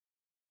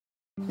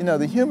You know,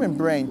 the human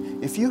brain,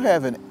 if you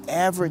have an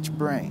average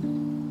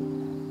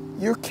brain,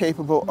 you're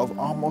capable of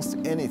almost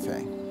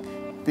anything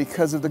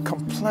because of the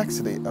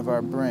complexity of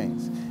our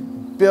brains.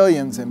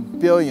 Billions and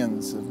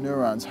billions of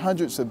neurons,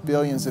 hundreds of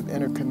billions of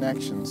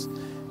interconnections.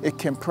 It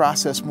can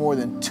process more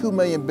than 2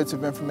 million bits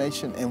of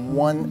information in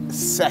 1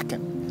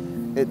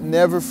 second. It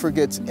never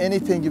forgets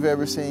anything you've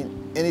ever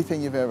seen,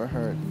 anything you've ever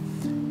heard.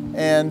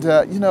 And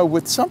you know,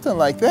 with something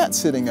like that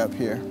sitting up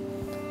here,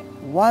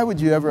 why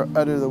would you ever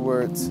utter the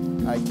words,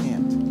 I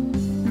can't?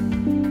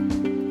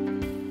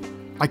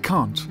 I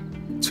can't.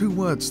 2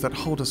 words that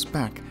hold us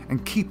back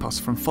and keep us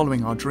from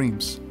following our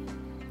dreams.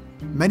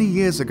 Many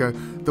years ago,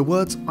 the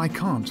words I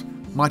can't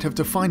might have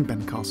defined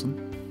Ben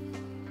Carson.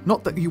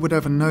 Not that you would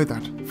ever know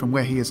that from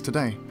where he is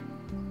today.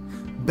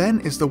 Ben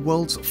is the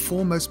world's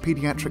foremost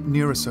pediatric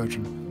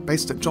neurosurgeon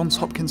based at Johns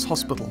Hopkins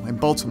Hospital in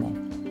Baltimore.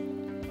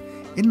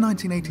 In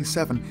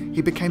 1987,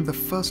 he became the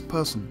first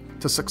person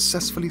to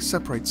successfully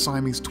separate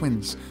Siamese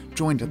twins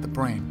joined at the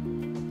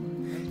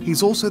brain.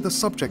 He's also the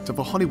subject of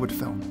a Hollywood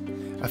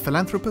film, a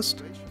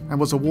philanthropist, and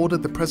was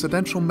awarded the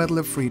Presidential Medal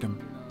of Freedom.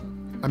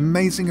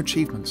 Amazing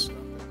achievements,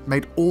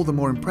 made all the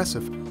more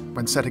impressive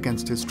when set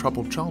against his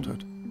troubled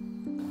childhood.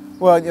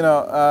 Well, you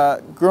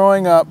know,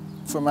 growing up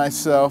for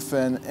myself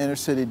in inner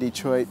city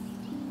Detroit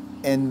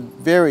in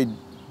very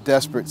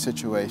desperate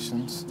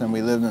situations, and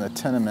we lived in a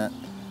tenement,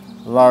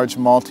 large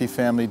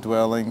multi-family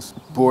dwellings,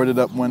 boarded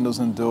up windows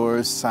and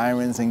doors,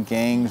 sirens and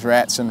gangs,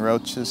 rats and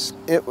roaches.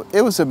 It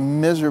was a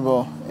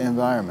miserable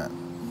environment.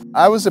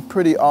 I was a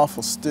pretty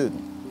awful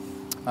student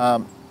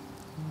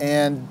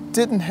and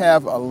didn't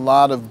have a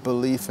lot of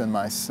belief in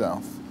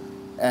myself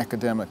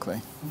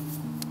academically.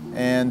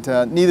 And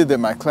neither did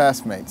my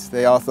classmates.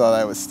 They all thought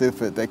I was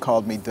stupid. They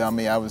called me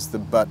dummy. I was the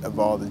butt of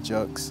all the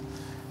jokes.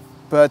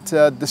 But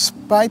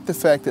despite the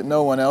fact that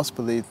no one else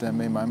believed in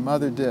me, my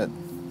mother did.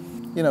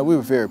 You know, we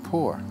were very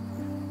poor.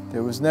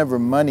 There was never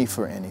money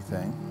for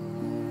anything.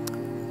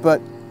 But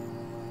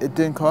it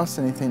didn't cost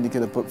anything to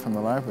get a book from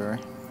the library.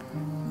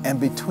 And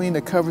between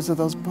the covers of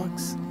those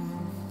books,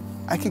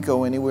 I could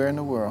go anywhere in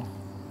the world.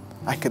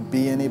 I could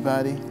be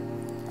anybody.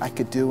 I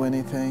could do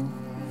anything.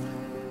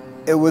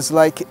 It was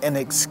like an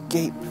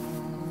escape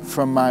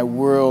from my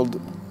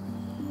world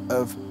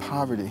of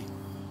poverty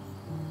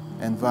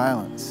and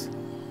violence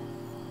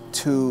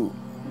to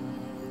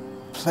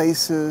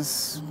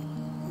places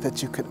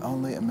that you could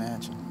only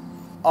imagine.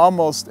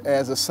 Almost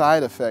as a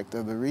side effect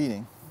of the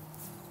reading,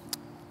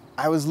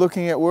 I was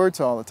looking at words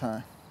all the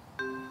time.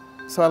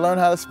 So I learned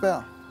how to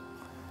spell.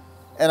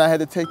 And I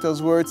had to take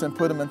those words and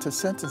put them into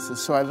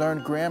sentences. So I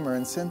learned grammar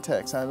and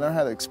syntax. I learned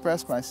how to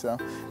express myself.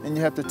 And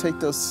you have to take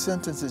those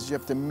sentences, you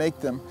have to make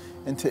them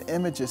into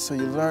images. So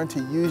you learn to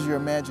use your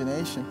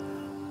imagination.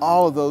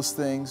 All of those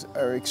things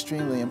are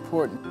extremely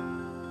important.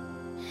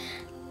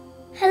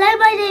 Hello,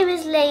 my name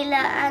is Layla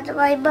and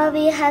my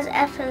mummy has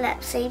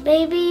epilepsy.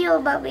 Maybe your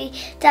mummy,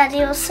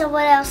 daddy or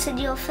someone else in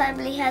your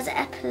family has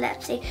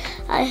epilepsy.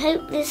 I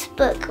hope this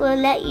book will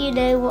let you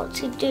know what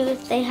to do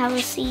if they have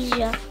a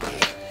seizure.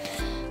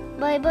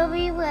 My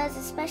mummy wears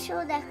a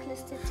special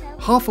necklace to tell...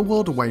 Half a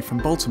world away from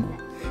Baltimore,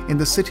 in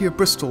the city of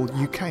Bristol,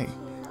 UK,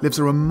 lives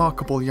a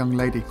remarkable young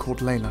lady called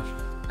Layla.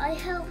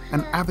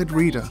 An avid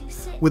reader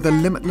with a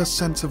limitless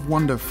sense of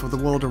wonder for the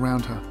world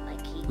around her.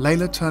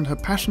 Layla turned her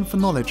passion for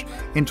knowledge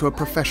into a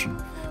profession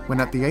when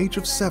at the age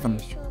of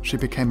 7, she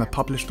became a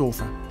published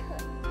author.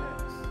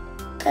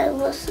 There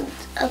wasn't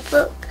a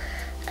book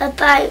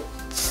about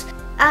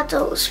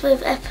adults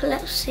with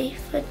epilepsy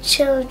for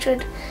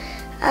children,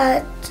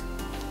 and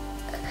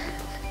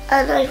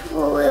I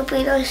thought it would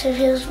be nice if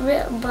it was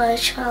written by a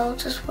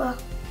child as well.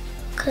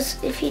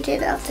 Because if you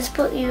didn't have this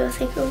book, you would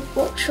think, oh,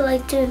 what shall I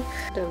do?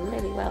 Done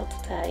really well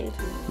today.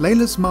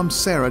 Layla's mum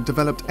Sarah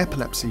developed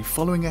epilepsy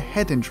following a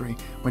head injury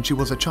when she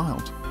was a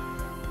child.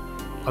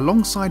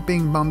 Alongside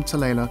being mum to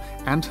Layla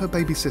and her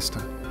baby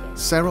sister,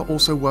 Sarah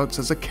also works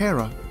as a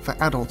carer for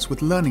adults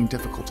with learning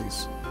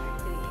difficulties.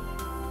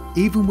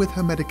 Even with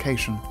her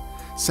medication,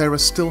 Sarah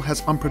still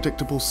has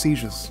unpredictable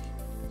seizures.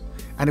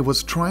 And it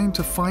was trying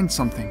to find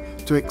something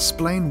to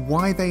explain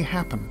why they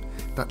happen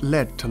that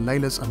led to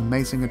Layla's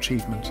amazing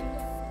achievement.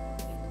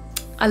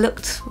 I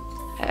looked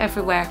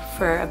everywhere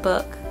for a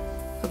book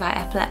about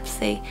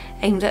epilepsy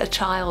aimed at a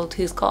child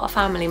who's got a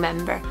family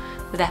member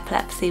with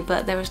epilepsy,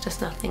 but there was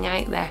just nothing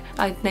out there.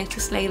 I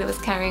noticed Layla was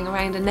carrying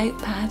around a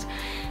notepad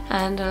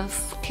and I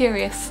was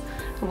curious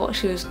what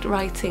she was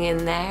writing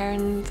in there,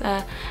 and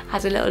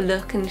had a little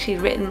look, and she'd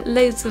written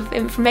loads of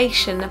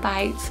information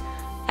about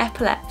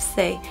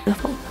epilepsy. I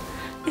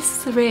thought, this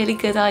is a really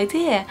good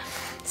idea.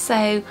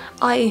 So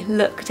I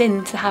looked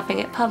into having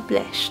it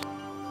published.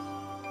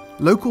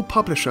 Local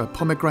publisher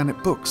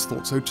Pomegranate Books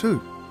thought so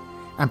too,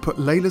 and put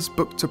Layla's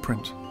book to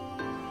print.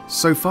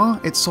 So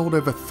far, it's sold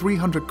over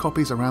 300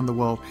 copies around the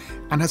world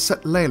and has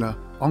set Layla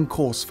on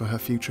course for her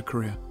future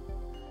career.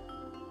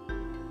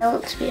 I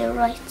want to be a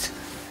writer.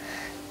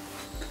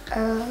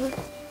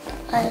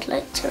 I'd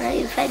like to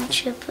write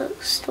adventure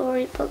books,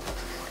 story books,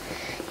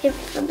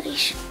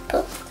 information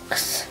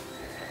books.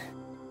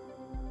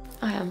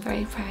 I am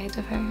very proud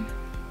of her.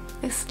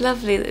 It's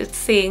lovely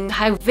seeing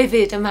how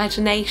vivid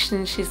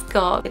imagination she's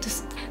got. It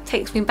just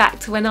takes me back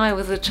to when I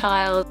was a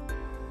child.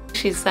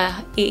 She's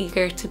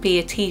eager to be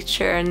a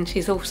teacher, and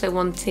she's also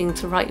wanting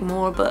to write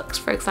more books.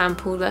 For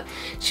example, that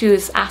she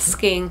was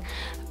asking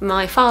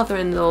my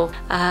father-in-law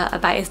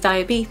about his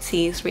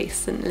diabetes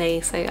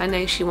recently, so I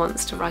know she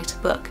wants to write a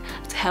book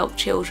to help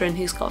children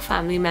who's got a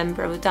family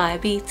member with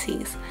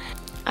diabetes.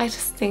 I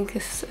just think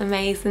it's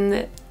amazing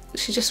that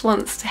she just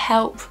wants to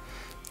help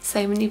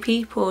so many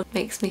people. It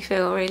makes me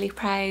feel really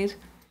proud.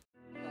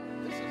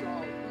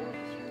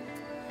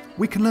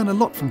 We can learn a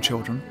lot from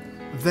children.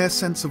 Their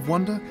sense of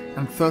wonder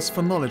and thirst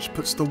for knowledge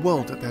puts the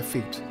world at their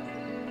feet.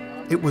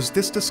 It was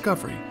this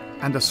discovery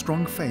and a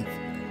strong faith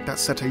that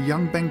set a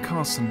young Ben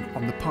Carson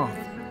on the path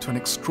to an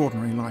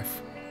extraordinary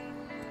life.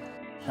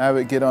 I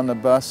would get on the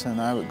bus and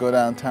I would go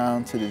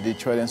downtown to the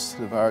Detroit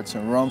Institute of Arts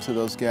and roam through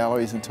those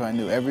galleries until I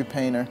knew every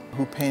painter,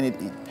 who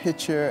painted each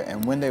picture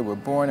and when they were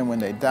born and when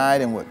they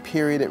died and what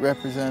period it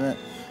represented.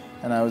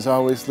 And I was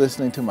always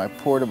listening to my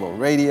portable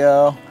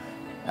radio,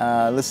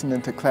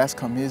 listening to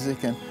classical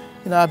music.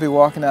 And I'd be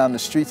walking down the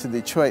streets of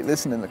Detroit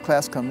listening to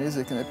classical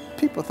music, and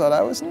people thought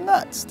I was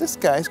nuts. This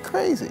guy's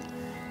crazy.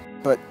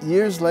 But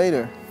years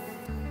later,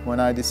 when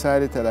I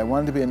decided that I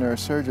wanted to be a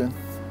neurosurgeon,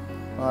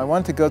 well, I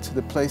wanted to go to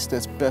the place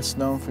that's best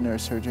known for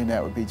neurosurgery, and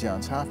that would be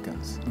Johns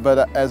Hopkins.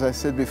 But as I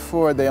said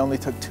before, they only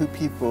took 2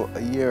 people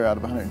a year out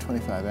of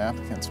 125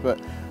 applicants. But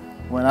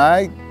when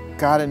I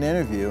got an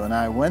interview and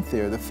I went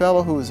there, the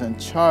fellow who was in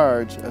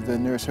charge of the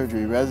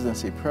neurosurgery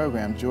residency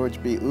program,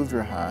 George B.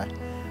 Uvrahai,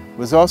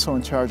 was also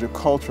in charge of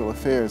cultural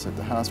affairs at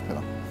the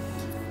hospital.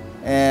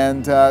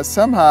 And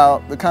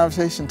somehow the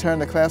conversation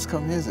turned to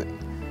classical music.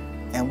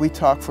 And we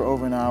talked for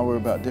over an hour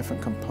about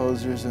different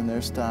composers and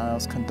their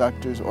styles,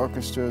 conductors,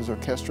 orchestras,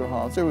 orchestral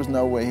halls. There was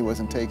no way he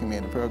wasn't taking me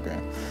in the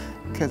program,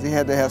 because he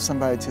had to have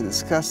somebody to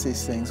discuss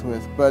these things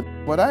with. But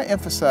what I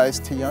emphasize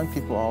to young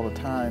people all the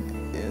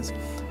time is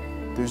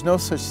there's no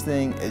such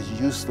thing as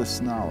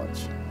useless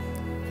knowledge,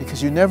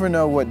 because you never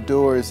know what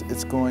doors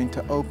it's going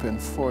to open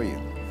for you.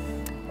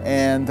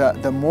 And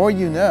the more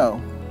you know,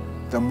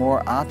 the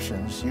more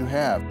options you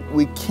have.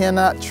 We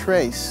cannot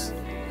trace,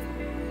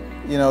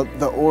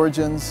 the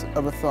origins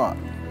of a thought.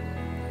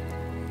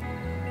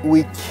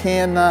 We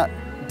cannot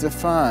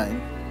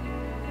define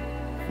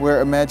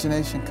where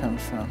imagination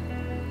comes from.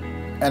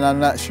 And I'm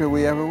not sure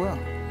we ever will,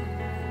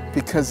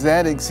 because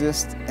that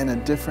exists in a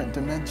different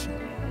dimension.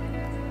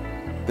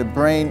 The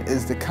brain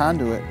is the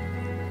conduit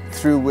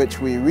through which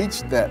we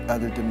reach that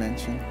other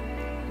dimension,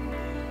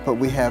 but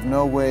we have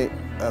no way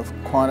of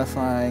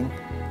quantifying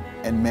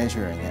and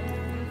measuring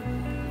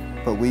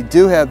it. But we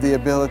do have the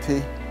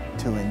ability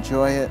to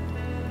enjoy it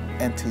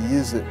and to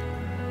use it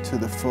to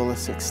the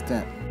fullest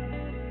extent.